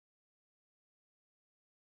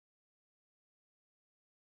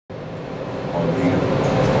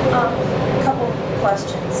A couple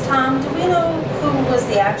questions. Tom, do we know who was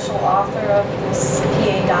the actual author of this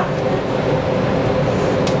PA document?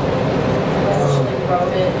 Who actually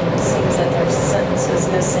wrote it? It seems that there's sentences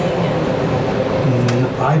missing.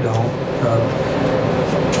 I don't.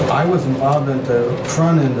 I was involved at the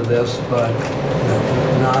front end of this, but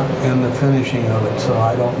not in the finishing of it, so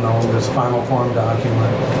I don't know this final form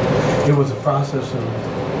document. It was a process of,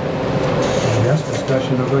 I guess,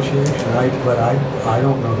 discussion, negotiation. But I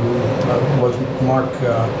don't know who was Mark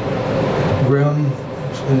Grimm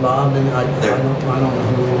involved in. I don't know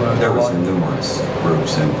who. There was numerous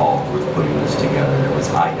groups involved with putting this together. There was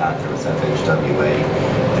IDOT, there was FHWA,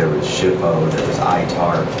 there was SHPO, there was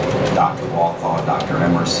ITAR, Dr. Walthaw, Dr.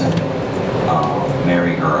 Emerson,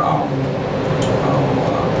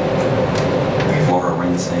 Laura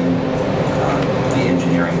Rinsing, the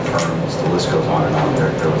engineering firms. The list goes on and on.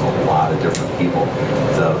 There was a lot of different people.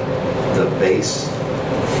 The base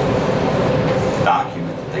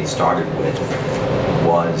document that they started with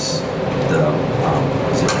was the,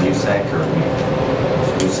 is it MUSAC or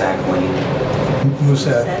MUSAC lane?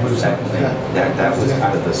 MUSAC lane. That was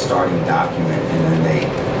kind of the starting document, and then they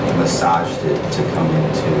massaged it to come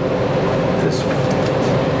into this one.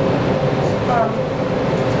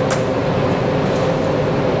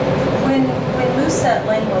 When MUSAC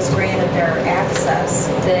lane was granted their access,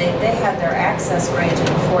 they had their access granted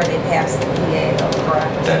before they passed the PA, though,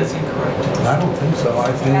 correct? That is incorrect. I don't think so.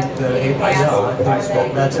 I think that I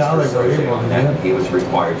spoke that's how they were able to do it. He was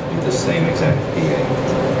required to do the same exact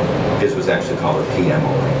PA. His was actually called a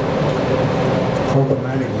PMOA.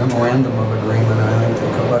 Programmatic Memorandum of Agreement, I think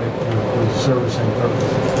they call it, was servicing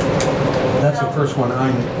purpose. That's the first one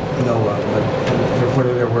I know of, but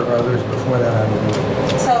whether there were others before that, I don't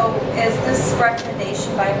know. So, is this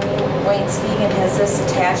recommendation by Wayne Skegan, has this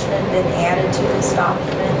attachment been added to this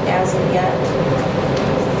document as of yet?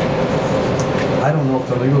 I don't know if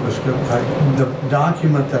the legal description, the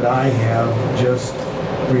document that I have just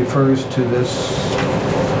refers to this,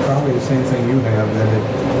 probably the same thing you have,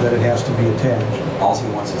 that it has to be attached. All he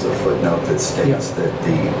wants is a footnote that states that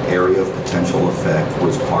the area of potential effect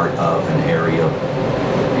was part of an area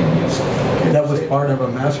in use. That was part of a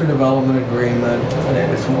master development agreement that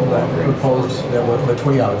was proposed, that was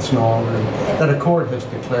between it's no longer, that a court has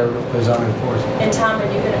declared as unenforceable. And Tom,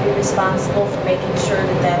 are you going to be responsible for making sure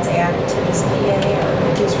that that's added to this PA, or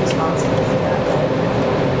who's responsible for that?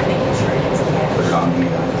 Making sure it gets attached? Put it on the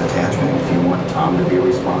attachment if you want Tom to be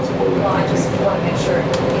responsible. Well, I just want to make sure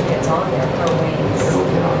it gets on there per Wayne's It'll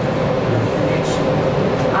get on there. information.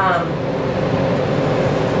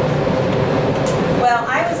 Well,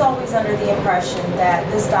 I was always under the impression that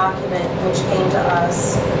this document, which came to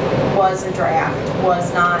us, was a draft,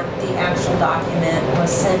 was not the actual document,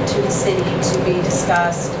 was sent to the city to be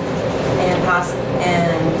discussed and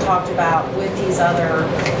talked about with these other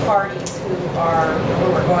parties who are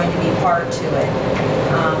going to be part to it.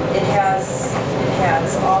 It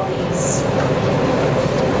has all these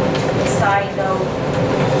side note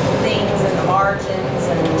things in the margins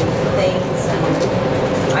and things, and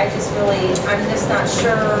I'm just not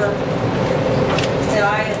sure that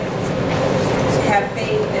I have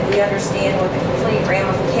faith that we understand what the complete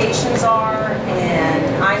ramifications are,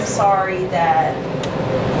 and I'm sorry that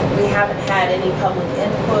we haven't had any public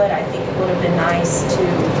input. I think it would have been nice to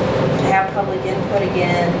have public input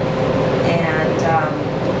again, and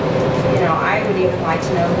I would even like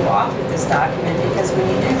to know who authored this document, because when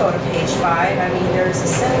you do go to page 5, I mean, there's a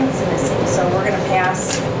sentence missing, so we're going to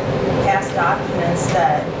pass documents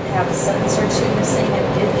that have a sentence or two missing.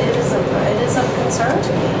 It is of concern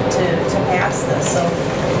to me to pass this. So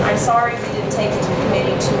I'm sorry we didn't take it to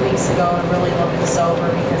committee 2 weeks ago and really look this over,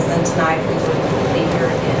 because then tonight we would be here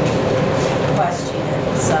again questioning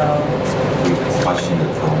it. So we've questioned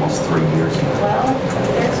it for almost 3 years now. Well,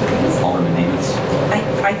 there's a reason. Alderman Amos.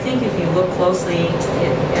 I think if you look closely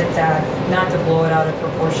at that, not to blow it out of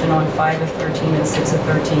proportion on 5 of 13 and 6 of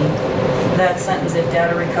 13, that sentence, if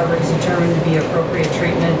data recovery is determined to be appropriate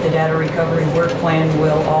treatment, the data recovery work plan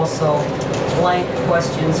will also blank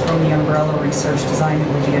questions from the umbrella research design that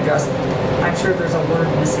would be addressed. I'm sure there's a word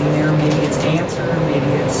missing there. Maybe it's answer, maybe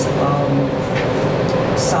it's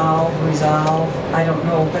solve, resolve. I don't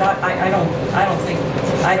know, but I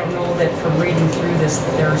don't know that from reading through this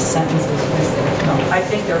that there are sentences missing. No, I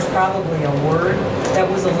think there's probably a word that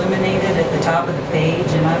was eliminated at the top of the page,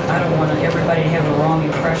 and I don't want everybody to have the wrong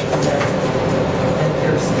impression that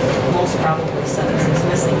there's most probably sentences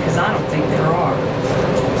missing, because I don't think there are.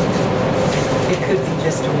 It could be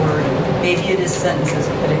just a word. Maybe it is sentences,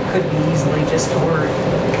 but it could be easily just a word.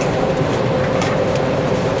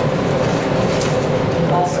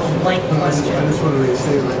 Also, blank No, I question. just wanted to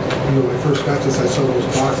say, like, when I first got this, I saw those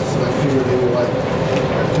boxes, and I figured they were like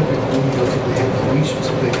typical windows that they have deletions,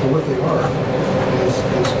 but what they are is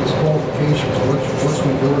qualifications. Once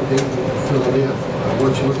we go a date, we can fill it in.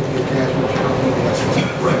 Once you look at the attachment, you don't need to ask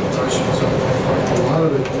Right. questions. So a lot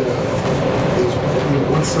of it is,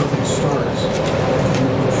 once something starts, you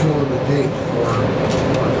can fill in the date, or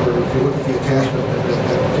if you look at the attachment,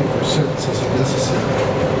 that particular sentence isn't necessary.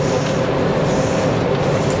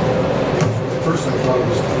 First I thought it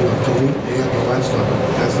was, delete and all that stuff, but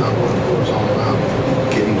that's not what it was all about.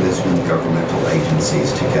 Getting this many governmental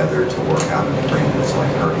agencies together to work out an agreement is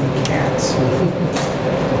like herding cats.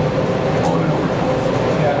 Pulling over.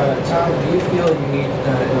 Yeah, Tom, do you feel you need,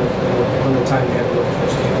 from the time you had to look at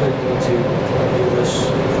this, do you feel you need to review this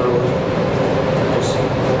thoroughly?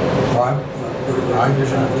 Well,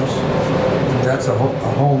 that's a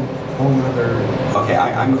whole nother. Okay,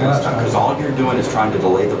 I'm going to stop, because all you're doing is trying to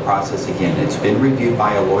delay the process again. It's been reviewed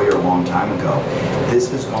by a lawyer a long time ago. This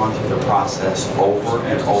has gone through the process over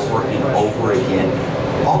and over and over again.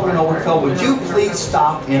 Alderman Overfeld, would you please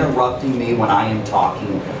stop interrupting me when I am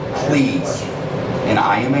talking, please? And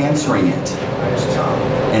I am answering it.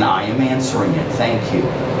 And I am answering it. Thank you.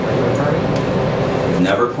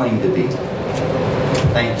 Never claimed to be.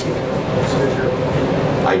 Thank you.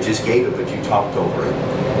 I just gave it, but you talked over it.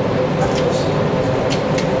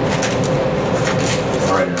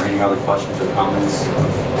 All right, are there any other questions or comments?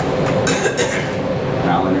 And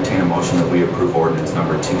I'll entertain a motion that we approve ordinance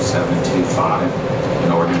number 2725,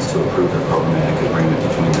 an ordinance to approve the programmatic agreement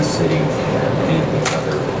between the city and the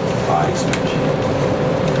other bodies mentioned.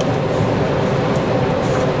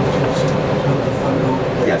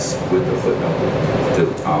 Yes, with the footnote, the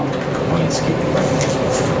landscaping.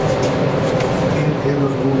 And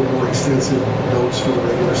with a little more extensive notes for the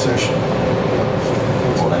regular session.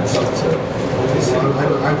 Well, that's up to I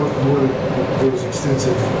want more than those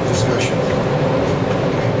extensive discussion.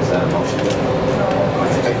 Is that a motion? I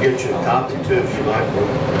can get you a copy too if you like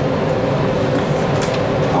one.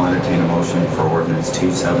 I'll entertain a motion for ordinance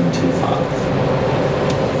 2725.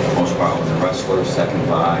 Motion by Alderman Ressler, second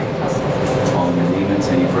by Alderman Nemens.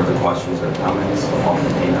 Any further questions or comments?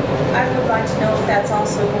 Alderman Dina. I would like to know if that's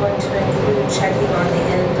also going to include checking on the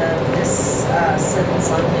end of this sentence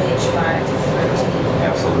on page 5 to 13.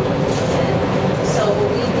 Absolutely. So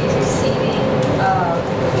will we be receiving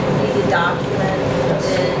the document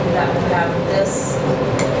then that will have this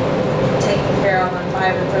taken care of on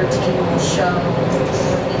 5 and 13 will show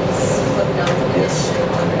these footnote addition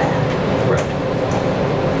on the back? Correct.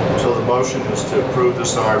 So the motion is to approve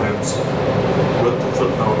this ordinance with the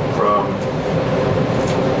footnote from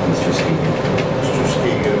Mr. Skeegan. Mr.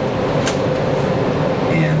 Skeegan.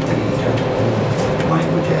 And the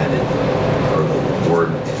language added, or the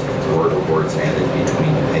word or words added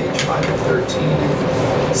between page 5 of 13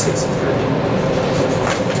 and 6 of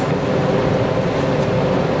 13.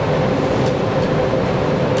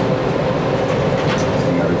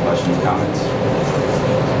 Any other questions, comments?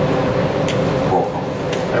 Roll call.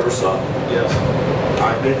 Eversott. Yes.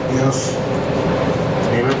 Ivey. Yes.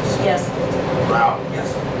 Nemens. Yes. Rao.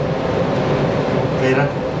 Yes. Dana.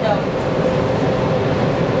 No.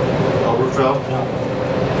 Overfeld. No.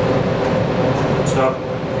 Stop.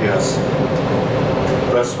 Yes.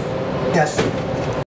 Ressler. Yes.